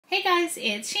guys,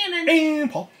 it's Shannon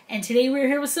and Paul, and today we're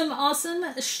here with some awesome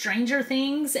Stranger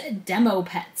Things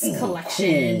Demopets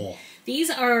collection. Cool. These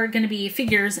are going to be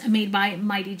figures made by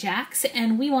Mighty Jaxx,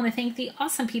 and we want to thank the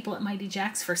awesome people at Mighty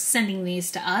Jaxx for sending these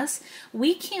to us.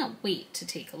 We can't wait to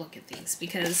take a look at these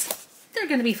because they're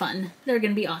going to be fun. They're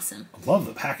going to be awesome. I love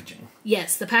the packaging.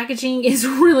 Yes, the packaging is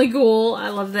really cool. I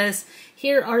love this.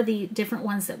 Here are the different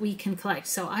ones that we can collect.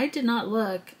 So I did not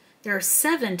look. There are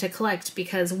 7 to collect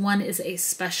because one is a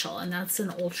special, and that's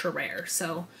an ultra rare.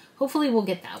 So hopefully we'll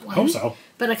get that one. Hope so.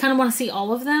 But I kind of want to see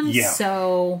all of them. Yeah.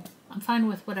 So I'm fine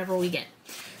with whatever we get.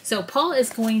 So Paul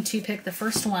is going to pick the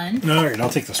first one. All right,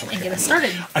 I'll take this one. And get us started.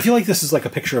 I feel like this is like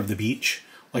a picture of the beach,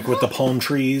 like with the palm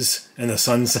trees and the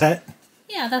sunset.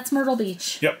 Yeah, that's Myrtle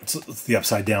Beach. Yep, it's the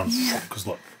upside down. Because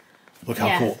look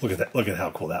how cool. Look at that. Look at how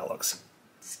cool that looks.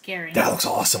 Scary. That looks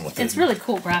awesome with It's really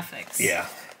cool graphics. Yeah.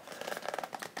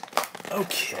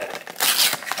 Okay. I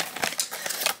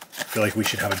feel like we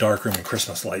should have a dark room and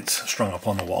Christmas lights strung up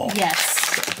on the wall.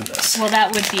 Yes. Let's open this. Well,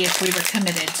 that would be if we were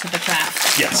committed to the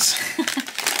craft. Yes.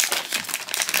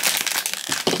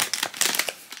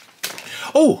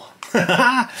 Oh!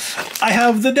 I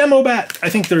have the demo bat. I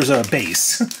think there's a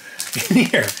base in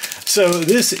here. So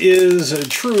this is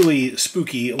truly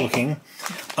spooky looking.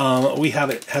 We have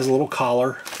it has a little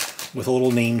collar with a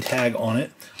little name tag on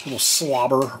it. A little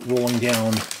slobber rolling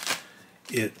down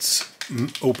its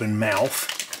open mouth.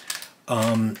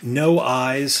 No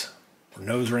eyes or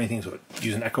nose or anything, so it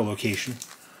uses an echolocation.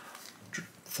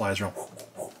 Flies around.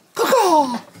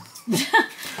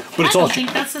 But it's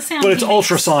it's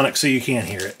ultrasonic, so you can't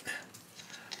hear it.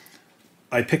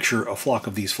 I picture a flock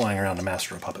of these flying around a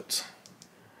Master of Puppets,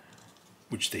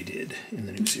 which they did in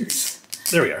the new series.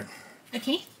 There we are.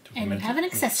 Okay, and we have an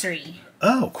accessory.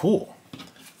 Oh, cool.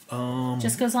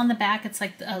 Just goes on the back. It's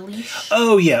like a leash.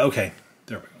 Oh, yeah, okay.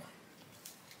 There we go.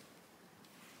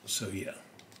 So, yeah.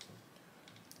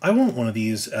 I want one of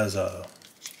these as a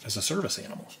service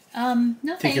animal. No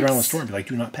thanks. Take it around the store and be like,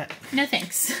 do not pet. No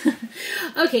thanks.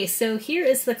 Okay, so here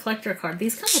is the collector card.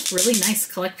 These come with really nice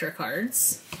collector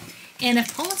cards. And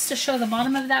if Paul wants to show the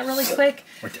bottom of that really quick.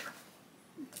 Right there.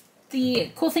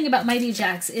 The cool thing about Mighty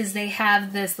Jaxx is they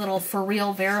have this little for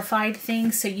real verified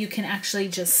thing, so you can actually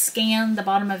just scan the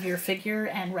bottom of your figure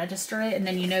and register it, and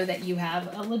then you know that you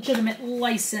have a legitimate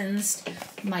licensed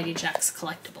Mighty Jaxx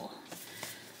collectible.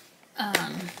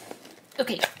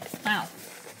 Okay, wow.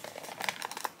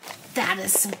 That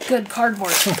is some good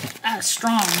cardboard.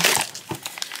 Strong.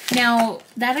 Now,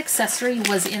 that accessory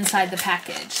was inside the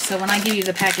package, so when I give you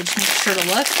the package, make sure to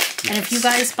look. Yes. And if you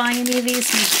guys buy any of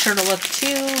these, make sure to look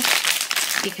too,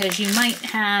 because you might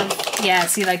have, yeah,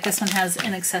 see, like this one has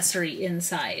an accessory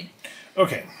inside.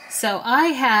 Okay. So I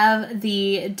have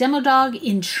the Demo Dog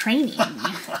in Training.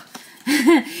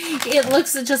 It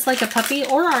looks just like a puppy,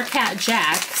 or our cat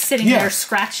Jack, sitting there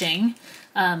scratching.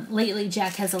 Lately,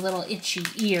 Jack has a little itchy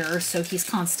ear, so he's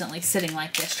constantly sitting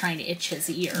like this, trying to itch his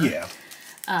ear. Yeah.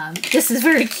 This is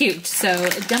very cute. So,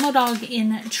 Demo Dog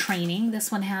in Training.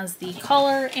 This one has the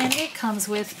collar, and it comes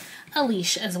with a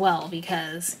leash as well,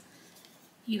 because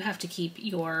you have to keep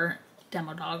your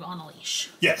Demo Dog on a leash.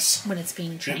 Yes. When it's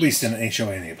being trained. At least in an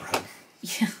HOA neighborhood.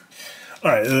 Yeah.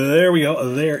 All right, there we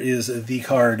go. There is the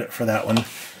card for that one.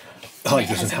 I like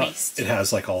this one. It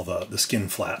has like all the skin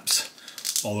flaps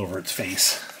all over its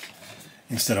face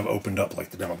instead of opened up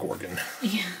like the Demogorgon.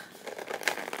 Yeah.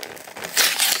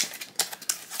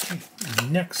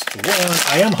 Next one.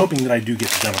 I am hoping that I do get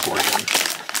the Demogorgon.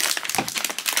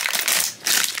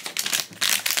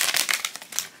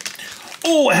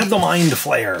 Oh, I have the Mind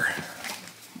Flayer.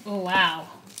 Oh, wow.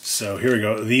 So here we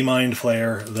go. The Mind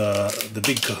Flayer, the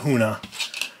big kahuna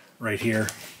right here.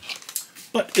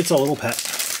 But it's a little pet.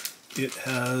 It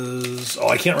has... Oh,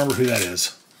 I can't remember who that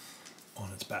is on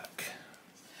its back.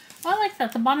 Well, I like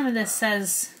that. The bottom of this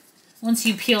says... Once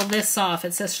you peel this off,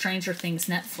 it says Stranger Things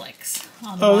Netflix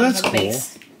on the bottom of the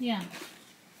base. Yeah.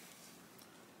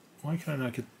 Why can I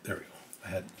not get... There we go. I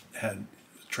had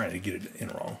trying to get it in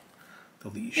wrong. The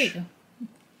leash. There you go.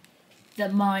 The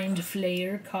Mind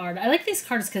Flayer card. I like these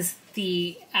cards because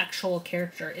the actual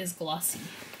character is glossy.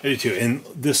 I do too. And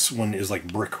this one is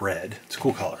like brick red. It's a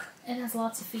cool color. It has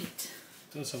lots of feet.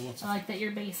 It does have lots of I like that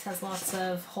your base has lots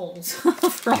of holes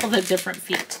for all the different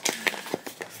feet.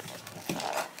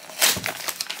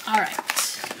 All right.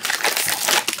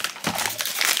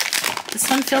 This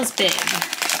one feels big.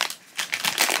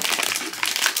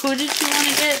 Who did you want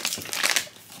to get?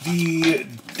 The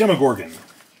Demogorgon.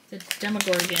 The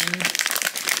Demogorgon.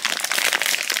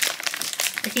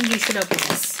 I think you should open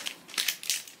this.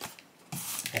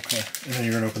 Okay. And then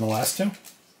you're going to open the last two?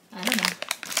 I don't know.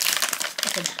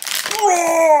 Open that.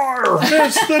 Roar!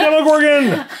 It's the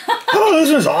Demogorgon! Oh,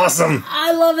 this one's awesome!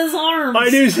 I love his arms! I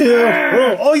do too!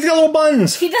 Oh, he's got little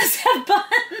buns! He does have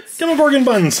buns! Demogorgon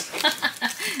buns!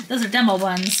 Those are demo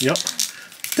buns. Yep.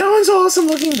 That one's awesome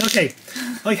looking! Okay.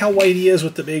 I like how white he is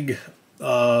with the big,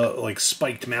 like,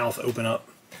 spiked mouth open up.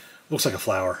 Looks like a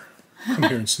flower. Come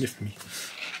here and sniff me.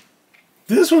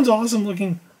 This one's awesome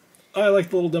looking. I like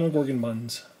the little Demogorgon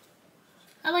buns.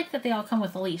 I like that they all come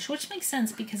with a leash, which makes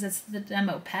sense because it's the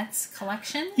Demopets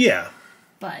collection. Yeah.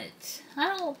 But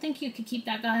I don't think you could keep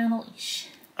that guy on a leash.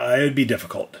 It'd be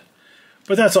difficult.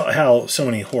 But that's how so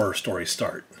many horror stories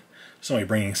start. Somebody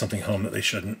bringing something home that they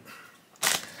shouldn't.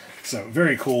 So,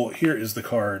 very cool. Here is the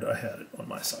card. I had it on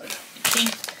my side. Okay.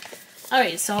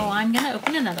 Alright, so I'm going to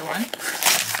open another one.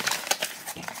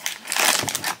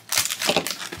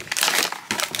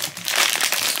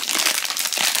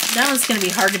 That one's going to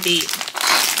be hard to beat.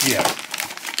 Yeah.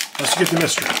 Let's get the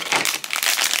mystery.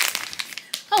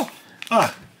 Oh.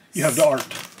 Ah, you have Dart.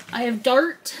 I have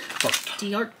Dart.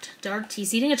 Dart. Dart.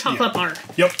 He's eating a chocolate bar.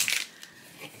 Yep.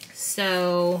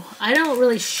 So, I don't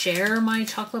really share my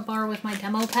chocolate bar with my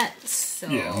Demopets. So.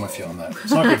 Yeah, I'm with you on that.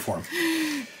 It's not good for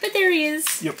him. But there he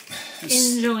is. Yep.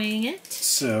 Enjoying it.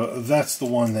 So, that's the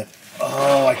one that...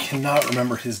 Oh, I cannot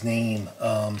remember his name.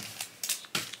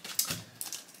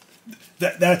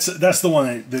 That's the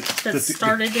one that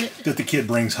started it. That the kid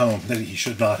brings home that he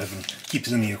should not have and keeps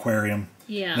it in the aquarium.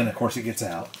 Yeah. Then of course it gets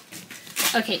out.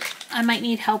 Okay, I might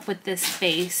need help with this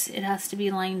base. It has to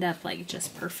be lined up like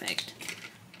just perfect.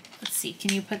 Let's see.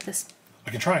 Can you put this?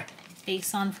 I can try.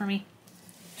 Base on for me.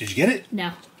 Did you get it?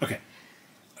 No. Okay.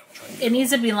 It needs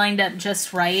to be lined up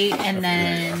just right, and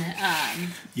then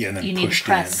yeah, and then you need to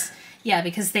press. Yeah,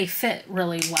 because they fit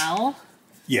really well.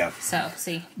 Yeah. So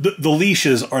see. The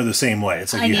leashes are the same way.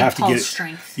 It's like you have to get it.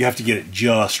 Strength. You have to get it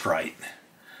just right.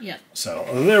 Yep. So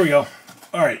there we go.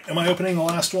 All right. Am I opening the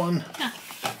last one? Yeah.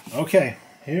 Okay.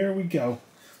 Here we go.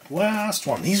 Last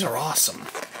one. These are awesome.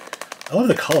 I love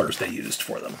the colors they used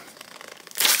for them.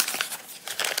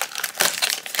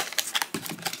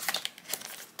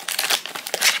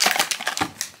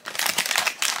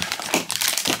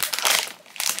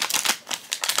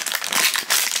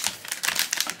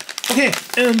 Okay,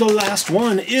 and the last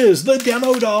one is the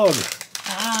Demo Dog.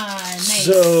 Ah, nice.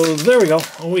 So there we go.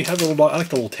 Oh, we have the little dog. I like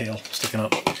the little tail sticking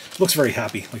up. Looks very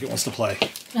happy, like it wants to play.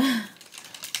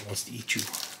 It wants to eat you.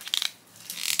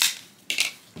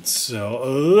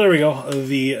 So there we go.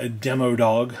 The Demo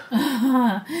Dog.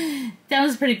 That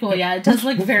was pretty cool. Yeah, it does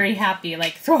look very happy.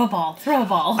 Like throw a ball, throw a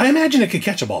ball. I imagine it could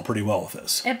catch a ball pretty well with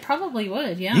this. It probably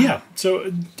would. Yeah. Yeah.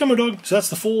 So Demo Dog. So that's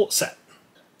the full set.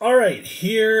 All right,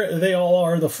 here they all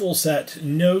are, the full set.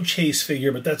 No chase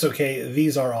figure, but that's okay.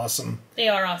 These are awesome. They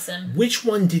are awesome. Which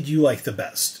one did you like the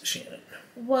best, Shannon?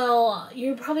 Well,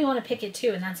 you probably want to pick it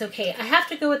too, and that's okay. I have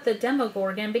to go with the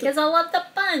Demogorgon because I love the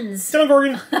buns.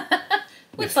 Demogorgon.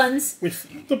 with buns.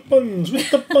 With the buns. With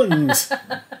the buns.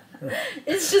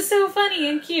 It's just so funny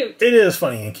and cute. It is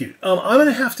funny and cute. I'm going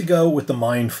to have to go with the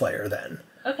Mind Flayer then.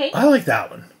 Okay. I like that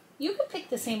one. You could pick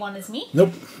the same one as me.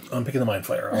 Nope. I'm picking the Mind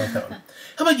Flayer. I like that one.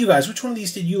 How about you guys? Which one of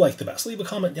these did you like the best? Leave a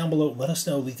comment down below. Let us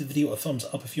know. Leave the video a thumbs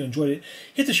up if you enjoyed it.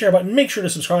 Hit the share button. Make sure to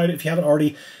subscribe if you haven't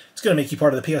already. It's going to make you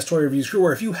part of the PS Toy Reviews crew,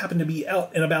 or if you happen to be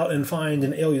out and about and find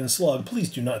an alien slug,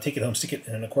 please do not take it home, stick it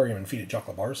in an aquarium, and feed it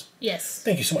chocolate bars. Yes.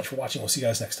 Thank you so much for watching. We'll see you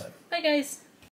guys next time. Bye, guys.